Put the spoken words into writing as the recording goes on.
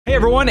Hey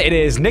everyone, it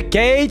is Nick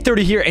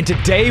K30 here, and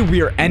today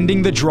we are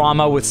ending the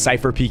drama with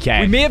Cypher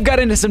PK. We may have got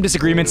into some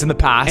disagreements in the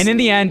past, and in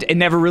the end, it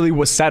never really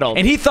was settled.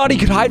 And he thought he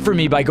could hide from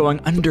me by going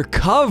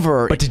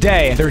undercover. But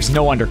today, there's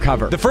no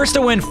undercover. The first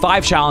to win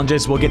 5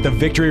 challenges will get the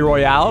victory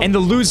royale, and the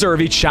loser of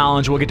each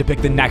challenge will get to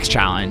pick the next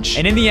challenge.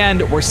 And in the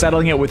end, we're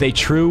settling it with a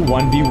true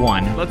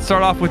 1v1. Let's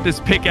start off with this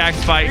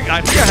pickaxe fight.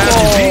 I think I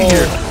have to be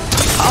here.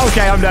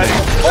 Okay, I'm done.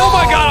 Oh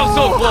my god, I'm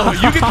so close.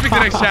 You get to pick the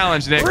next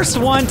challenge, Nick. First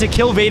one to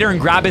kill Vader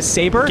and grab his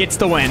saber gets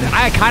the win.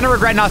 I kind of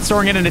regret not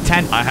storing it in a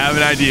tent. I have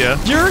an idea.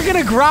 You're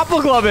gonna grapple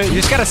glove it. You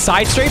just gotta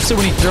side strafe so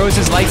when he throws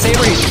his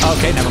lightsaber,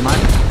 okay, never mind.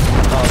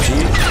 Oh,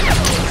 geez.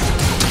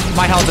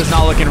 My health is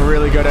not looking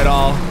really good at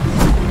all.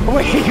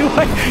 Wait,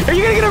 what? Are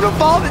you gonna get him to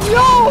fall?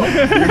 No!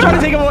 You're trying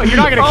to take him away. You're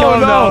not gonna kill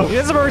him, though.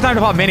 This is the perfect time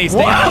to pop minis.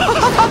 No!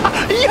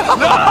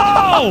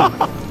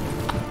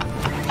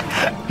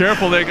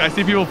 Careful, Nick. I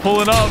see people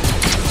pulling up.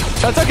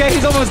 That's okay.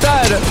 He's almost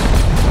dead.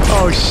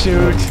 Oh,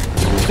 shoot.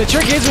 The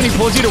trick is when he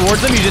pulls you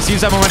towards him, you just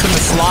use that momentum to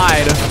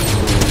slide.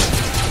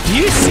 Do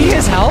you see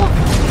his health?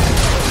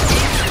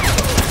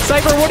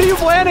 Cypher, what are you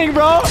planning,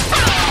 bro?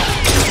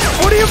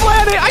 What are you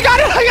planning? I got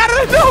it.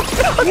 No.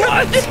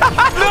 What?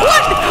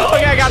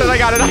 Okay, I got it.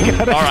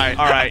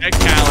 All right.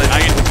 Next challenge, I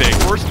get to pick.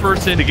 First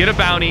person to get a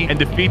bounty and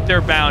defeat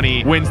their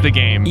bounty wins the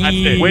game. That's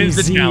it. Wins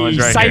the challenge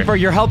right Cypher,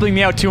 here. you're helping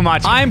me out too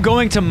much. I'm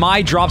going to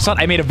my drop spot.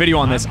 I made a video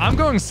on this. I'm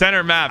going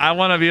center map. I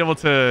want to be able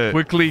to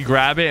quickly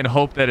grab it and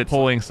hope that it's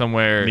pulling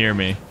somewhere near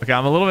me. Okay,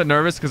 I'm a little bit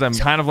nervous because I'm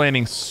kind of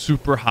landing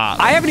super hot.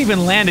 I haven't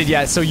even landed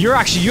yet, so you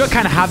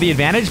kind of have the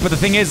advantage, but the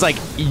thing is, like,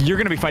 you're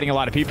going to be fighting a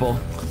lot of people.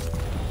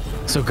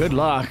 So good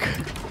luck.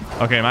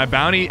 Okay, my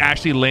bounty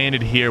actually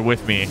landed here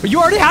with me. But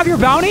you already have your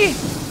bounty?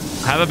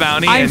 I have a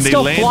bounty I'm and they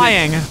still landed.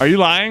 flying. Are you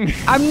lying?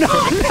 I'm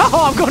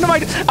going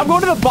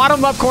to the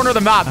bottom left corner of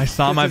the map. I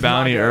saw my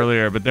bounty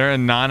earlier, but they're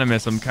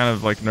anonymous. I'm kind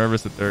of like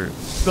nervous that they're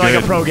like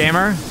a pro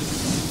gamer.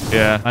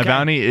 Yeah, my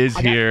bounty is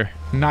here.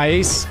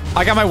 Nice.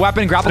 I got my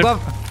weapon grapple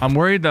glove. I'm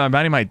worried that my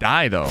bounty might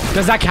die though.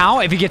 Does that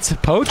count if he gets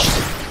poached?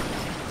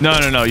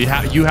 No. You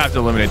have to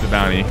eliminate the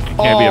bounty. It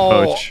can't be a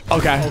poach.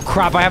 Okay. Oh,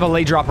 crap. I have a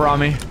late dropper on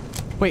me.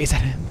 Wait, is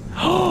that him?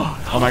 Oh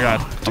my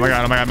god.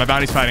 My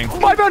bounty's fighting.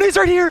 My bounty's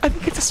right here. I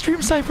think it's a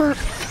stream Cypher.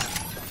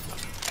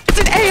 It's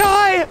an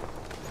AI.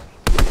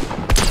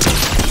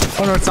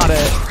 Oh no, it's not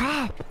it.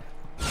 Crap.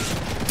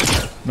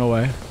 No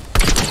way.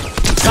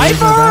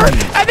 Cypher! I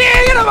think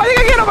I get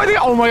him.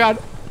 Oh my god.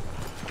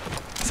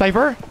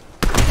 Cypher?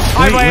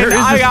 I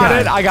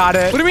got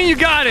it. What do you mean you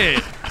got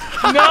it?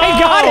 No! I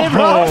got it,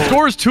 bro.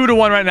 Score's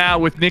 2-1 right now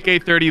with Nick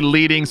A30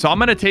 leading. So I'm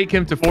going to take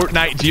him to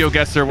Fortnite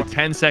GeoGuessr with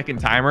 10-second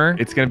timer.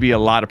 It's going to be a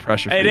lot of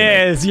pressure for you. It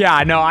is. Yeah,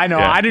 I know.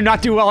 Yeah. I do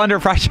not do well under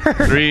pressure.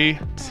 3,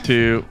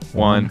 2,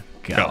 1,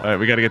 go. All right,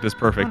 we got to get this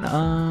perfect.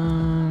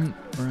 Right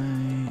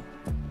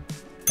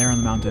there on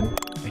the mountain,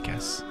 I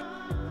guess.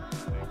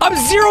 I'm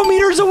 0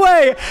 meters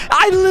away.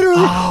 I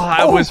literally.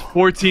 I was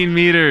 14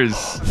 meters.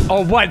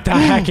 Oh, what the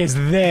heck is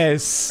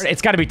this?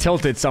 It's got to be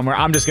tilted somewhere.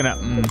 I'm just going to.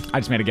 I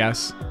just made a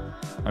guess.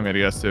 I'm gonna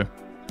guess too.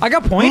 I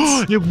got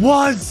points. It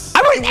was.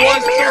 I was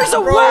 8 meters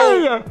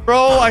away.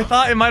 Bro, I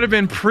thought it might have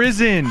been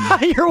prison.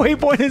 Your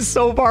waypoint is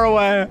so far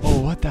away.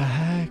 Oh, what the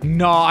heck?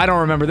 No, I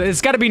don't remember.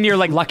 It's got to be near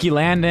like Lucky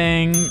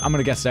Landing. I'm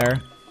gonna guess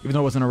there, even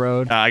though it wasn't a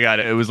road. I got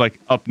it. It was like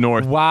up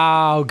north.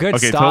 Wow, good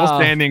stuff. Okay, total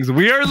standings.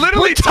 We are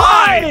literally We're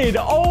tied.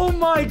 Oh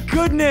my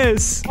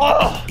goodness.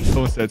 Oh,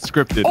 someone said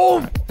scripted.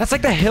 Oh, that's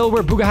like the hill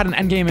where Booga had an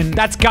endgame, and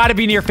that's got to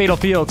be near Fatal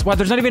Fields. Wow,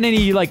 there's not even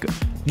any like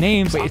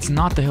names. Wait, it's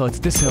not the hill. It's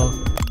this hill.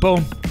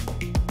 Boom.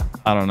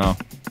 I don't know.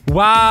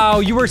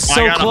 Wow, you were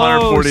so I got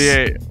close.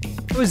 148.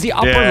 It was the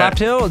upper left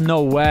hill?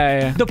 No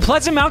way. The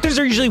Pleasant Mountains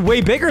are usually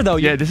way bigger, though.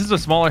 Yeah, this is a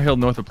smaller hill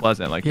north of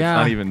Pleasant. Like, it's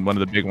not even one of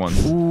the big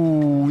ones.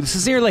 Ooh, this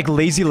is near, like,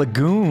 Lazy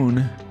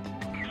Lagoon.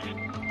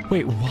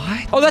 Wait,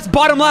 what? Oh, that's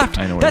bottom left.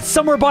 I know that's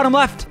somewhere bottom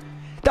left.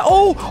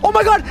 Oh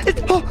my God.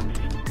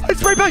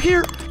 It's right back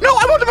here. No,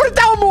 I want to put it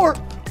down more.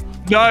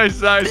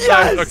 Nice.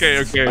 Yes! Okay.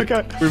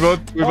 We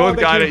both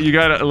got it. You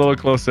got it a little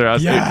closer. I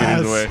was 8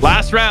 meters away.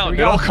 Last round.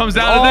 It all comes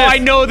down to this. Oh, I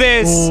know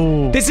this.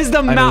 Ooh. This is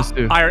the mount.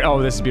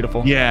 Oh, this is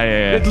beautiful.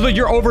 Yeah. Look,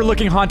 you're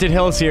overlooking haunted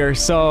hills here.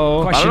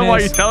 So, I don't know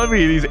why you're telling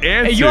me these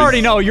answers. Hey, you already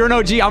know. You're an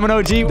OG. I'm an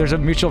OG. There's a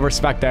mutual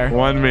respect there.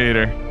 1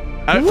 meter.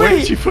 Where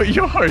did you put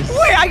yours?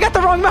 Wait, I got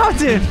the wrong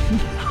mountain.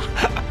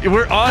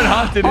 We're on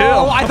Haunted Hill.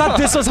 Oh, I thought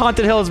this was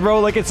Haunted Hills,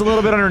 bro. Like, it's a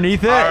little bit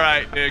underneath it. All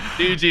right, Nick.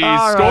 GG.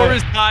 Score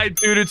is tied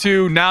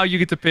 2-2. Now you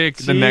get to pick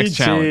the next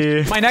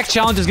challenge. My next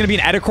challenge is going to be an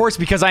edit course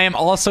because I am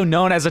also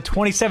known as a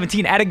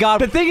 2017 edit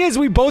god. The thing is,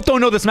 we both don't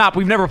know this map.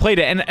 We've never played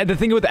it. And the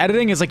thing with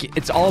editing is, like,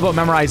 it's all about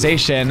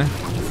memorization.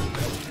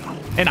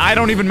 And I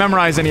don't even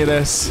memorize any of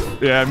this.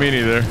 Yeah, me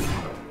neither.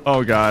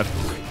 Oh, God.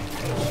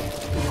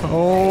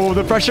 Oh,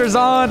 the pressure's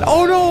on.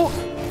 Oh, no.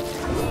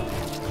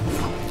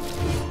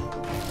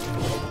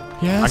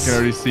 Yes. I can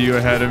already see you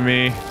ahead of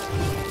me.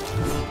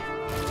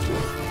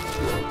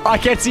 I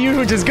can't see you,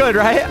 which is good,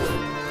 right?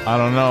 I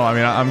don't know. I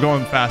mean, I'm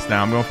going fast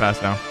now.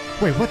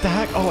 Wait, what the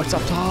heck? Oh, it's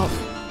up top.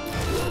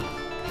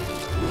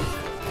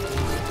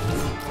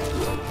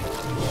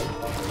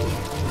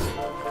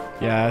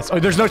 Yes. Oh,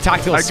 there's no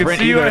tactical I can sprint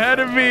see you either. ahead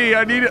of me.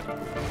 I need it.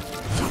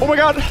 Oh my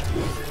god.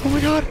 Oh my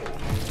god.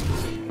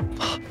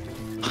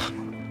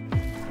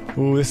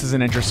 Ooh, this is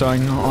an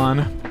interesting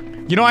one.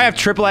 You know I have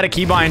triple edit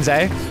keybinds,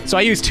 eh? So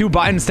I use 2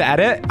 buttons to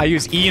edit. I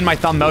use E and my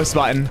thumb mouse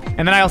button.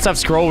 And then I also have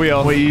scroll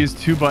wheel. Wait, you use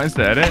 2 buttons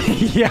to edit?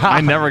 Yeah.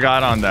 I never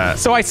got on that.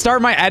 So I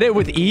start my edit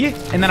with E,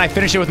 and then I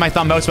finish it with my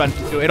thumb mouse button.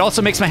 It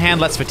also makes my hand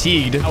less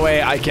fatigued. That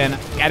way I can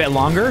edit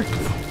longer.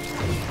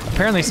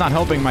 Apparently it's not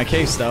helping my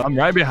case, though. I'm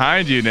right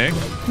behind you, Nick.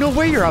 No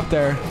way you're up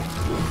there.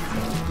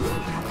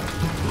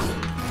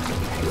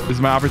 This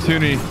is my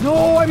opportunity.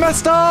 No, I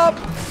messed up.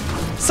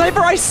 Cypher,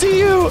 I see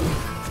you.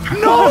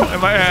 No.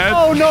 Am I ahead?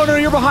 Oh, no,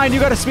 you're behind. You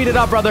got to speed it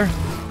up, brother.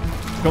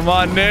 Come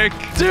on, Nick.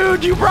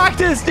 Dude, you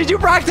practiced. Did you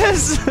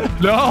practice?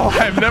 No,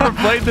 I've never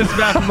played this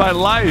map in my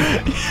life.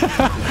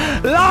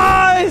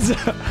 Lies.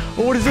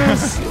 What is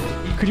this?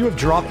 Could you have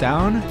dropped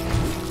down?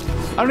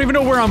 I don't even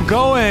know where I'm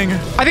going.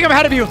 I think I'm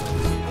ahead of you.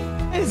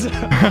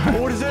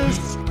 What is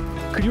this?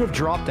 Could you have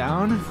dropped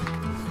down?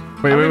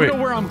 Wait, I don't even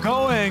know where I'm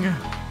going.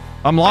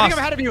 I'm I lost. think I'm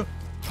ahead of you.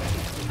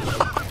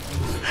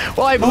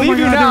 Well, I believe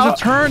you God, now.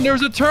 There's a turn.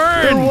 There's a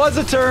turn. There was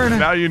a turn.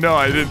 Now you know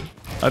I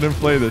didn't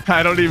play this.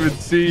 I don't even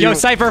see you. Yo,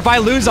 Cypher, if I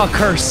lose, I'll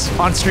curse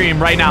on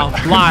stream right now,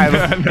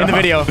 live in the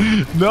video.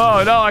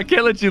 No, I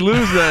can't let you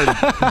lose then.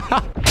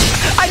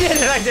 I did it.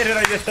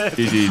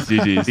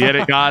 GG's. The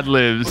edit god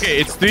lives. Okay,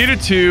 it's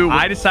 3-2.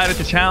 I decided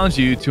to challenge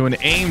you to an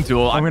aim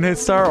duel. I'm gonna hit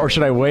start, or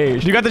should I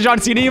wait? You got the John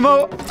Cena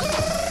emote?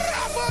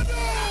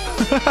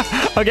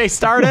 Okay,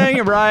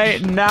 starting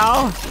right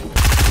now.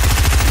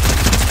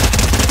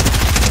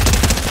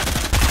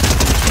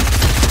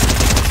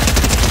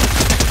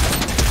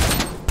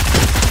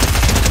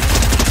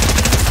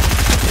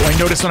 Oh, I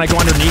notice when I go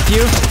underneath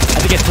you, I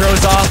think it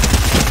throws off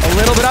a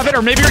little bit of it,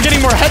 or maybe you're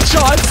getting more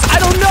headshots. I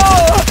don't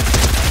know.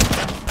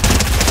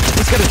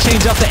 Just gotta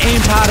change up the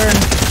aim pattern.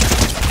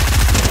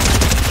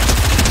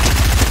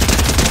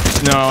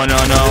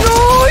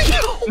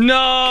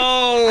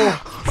 No.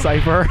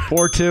 Cypher,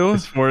 4-2.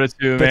 It's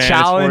 4-2, The man.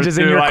 challenge is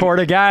in your court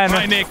again.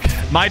 Hi, Nick.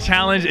 My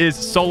challenge is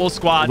solo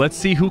squad. Let's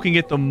see who can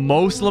get the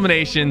most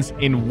eliminations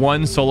in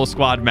one solo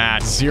squad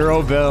match.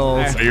 0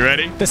 bills. Are you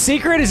ready? The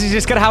secret is you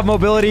just gotta have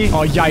mobility.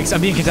 Oh, yikes. I'm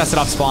being contested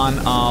off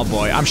spawn. Oh,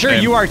 boy. I'm sure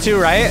you are too,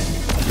 right?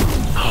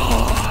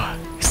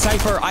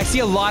 Cypher, I see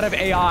a lot of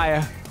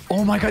AI.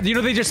 Oh, my God. You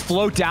know they just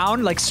float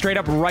down, like straight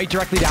up right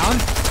directly down?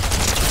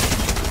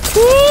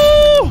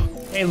 Woo!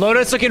 Hey,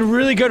 Lotus looking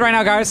really good right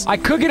now, guys. I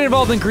could get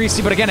involved in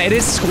Greasy, but again, it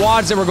is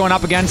squads that we're going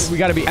up against. We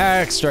got to be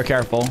extra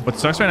careful. What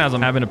sucks right now is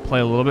I'm having to play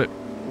a little bit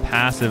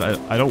passive.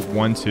 I don't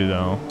want to,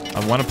 though.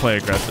 I want to play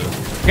aggressive.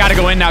 Got to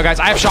go in now, guys.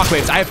 I have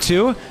shockwaves. I have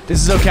 2.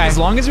 This is okay. As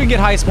long as we can get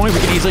highest point, we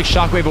can easily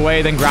shockwave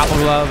away, then grapple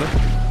glove.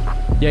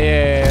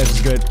 Yeah. This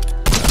is good.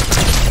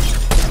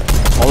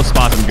 All the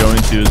spots I'm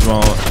going to as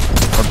well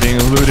are being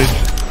eluded.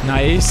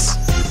 Nice.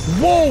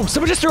 Whoa,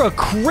 someone just threw a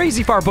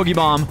crazy far boogie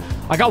bomb.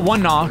 I got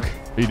 1 knock.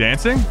 Are you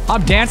dancing?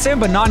 I'm dancing,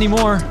 but not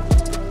anymore.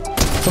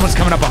 Someone's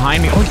coming up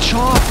behind me. Oh, he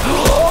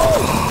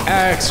chopped.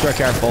 Extra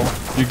careful.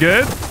 You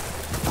good?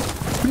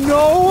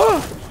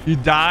 No. You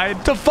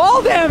died? To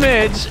fall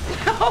damage.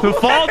 To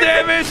fall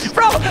damage?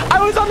 Bro,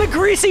 I was on the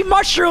greasy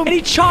mushroom and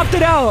he chopped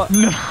it out.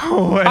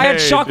 No way. I had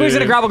shockwaves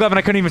and a grapple glove and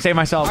I couldn't even save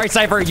myself. All right,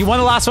 Cypher, you won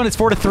the last one. It's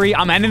 4-3.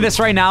 I'm ending this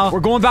right now.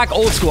 We're going back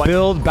old school.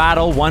 Build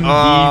battle 1v1.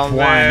 Oh,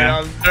 man,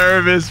 I'm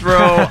nervous,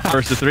 bro.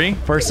 First to 3?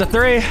 First to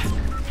 3.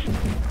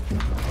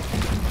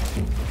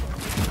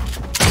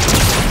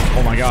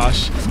 Oh my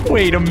gosh.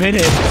 Wait a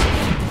minute.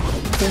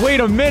 Wait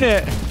a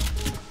minute.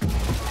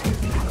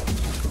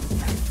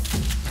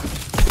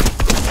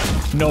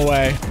 No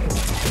way.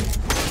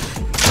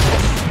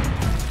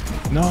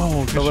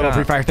 No, A little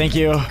free fire. Thank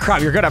you.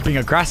 Crap, you're good at being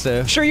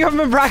aggressive. Sure, you haven't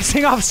been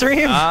practicing off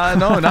stream?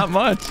 No, not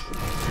much.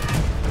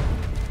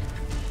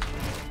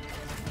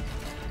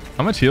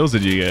 How much heals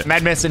did you get?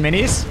 Med Miss and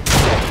Minis?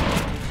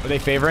 Are they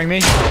favoring me?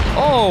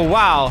 Oh,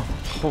 wow.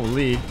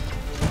 Holy.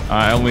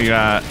 I only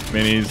got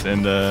minis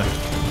and the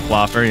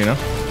flopper, you know?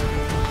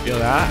 Feel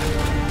that?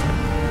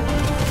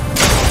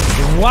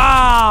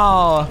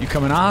 Wow. You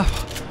coming off?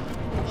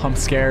 I'm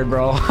scared,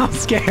 bro. I'm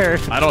scared.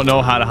 I don't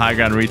know how to high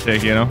ground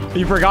retake, you know?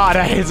 You forgot.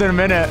 It's in a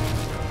minute.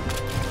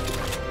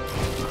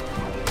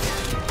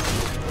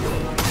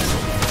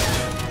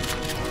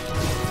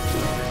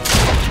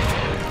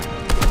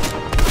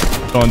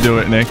 Don't do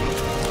it, Nick.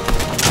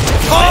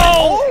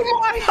 Oh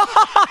my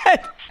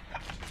god!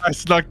 I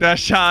snuck that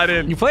shot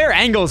in. You play your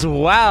angles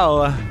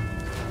well.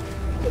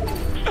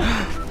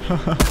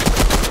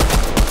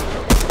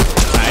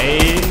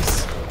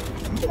 Nice.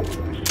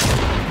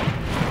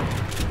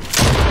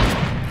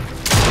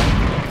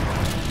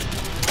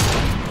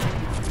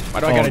 Why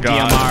do I got a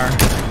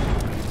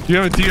DMR? You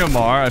have a DMR?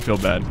 I feel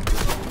bad.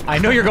 I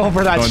know you're going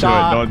for that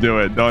shot. Don't do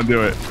it. Don't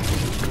do it.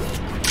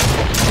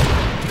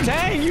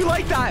 Dang, you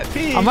like that,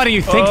 P. I'm letting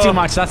you think too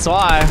much, that's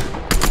why.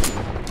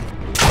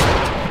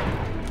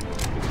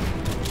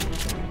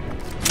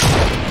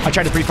 I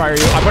tried to pre-fire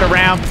you. I put a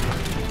ramp.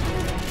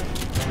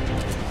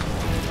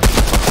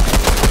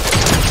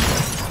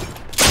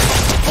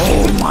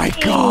 Oh my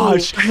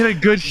gosh. I hit a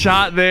good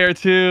shot there,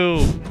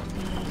 too.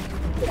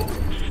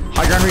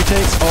 High ground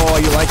retakes. Oh,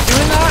 you like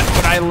doing that?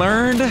 What I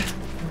learned.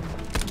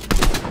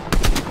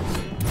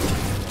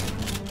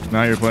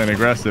 Now you're playing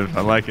aggressive.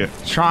 I like it.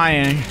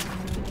 Trying.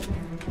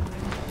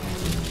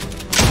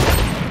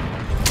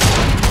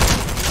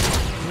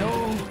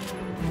 No.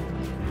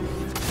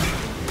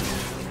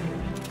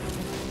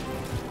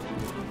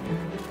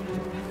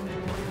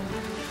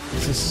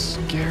 This is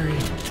scary.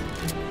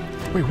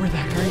 Wait, where the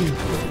heck are you?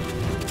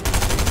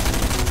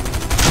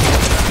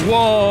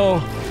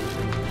 Whoa.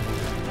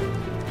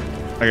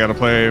 I gotta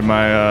play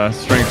my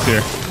strengths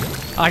here.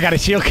 I got a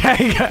shield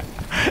keg.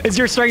 Is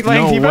your strength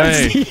playing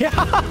defense? Way.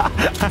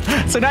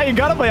 Yeah. So now you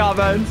gotta play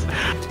offense.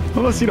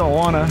 Unless you don't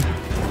wanna.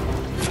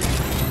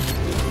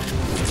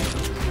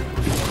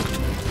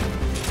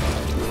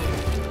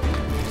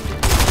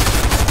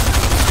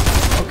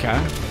 Okay.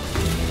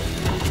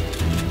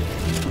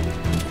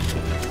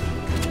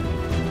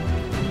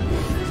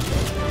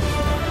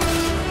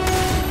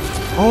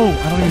 Oh,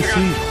 I don't even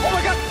see. Oh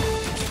my god.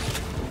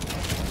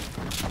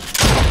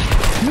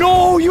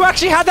 No, you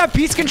actually had that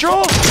piece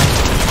control?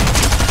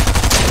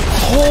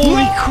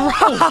 Holy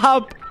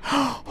crap.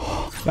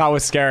 That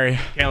was scary.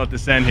 Can't let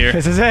this end here.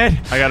 This is it.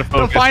 I gotta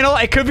focus. The final,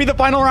 it could be the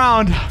final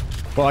round.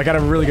 Well, I got a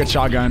really good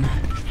shotgun.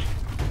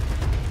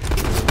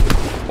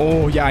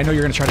 Oh, yeah, I know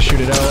you're gonna try to shoot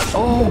it out.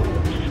 Oh,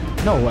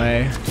 no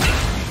way.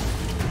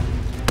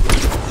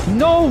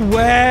 No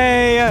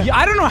way.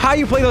 I don't know how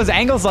you play those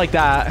angles like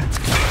that.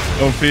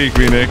 Don't peek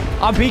me, Nick.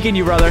 I'm peeking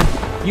you, brother.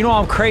 You know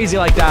I'm crazy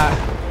like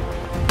that.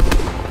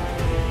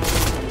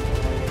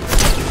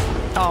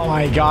 Oh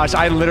my gosh,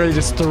 I literally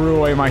just threw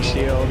away my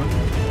shield.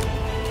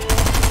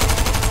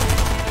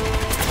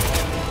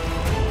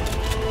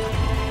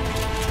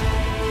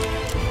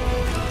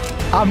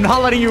 I'm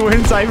not letting you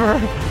win, Cypher.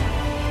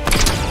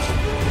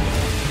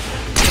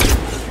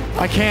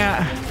 I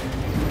can't.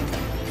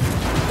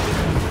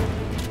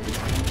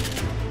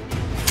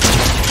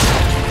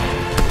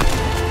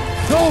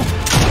 No!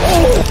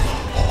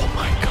 Oh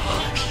my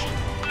gosh.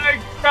 My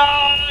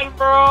God,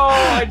 bro.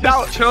 I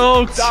just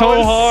choked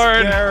so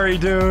hard. Scary,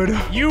 dude.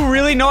 You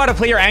really know how to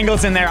play your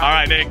angles in there. All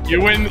right, Nick.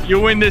 You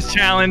win this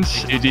challenge.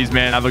 GG's,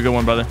 man. Have a good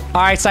one, brother.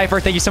 All right,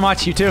 Cypher. Thank you so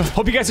much. You too.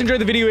 Hope you guys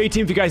enjoyed the video,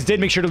 A-Team. If you guys did,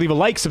 make sure to leave a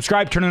like,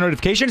 subscribe, turn on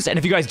notifications. And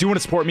if you guys do want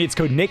to support me, it's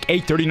code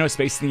Nick830, no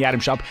space in the item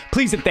shop.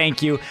 Please and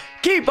thank you.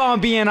 Keep on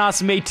being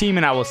awesome, A-Team,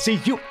 and I will see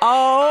you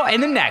all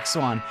in the next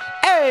one.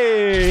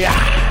 Hey!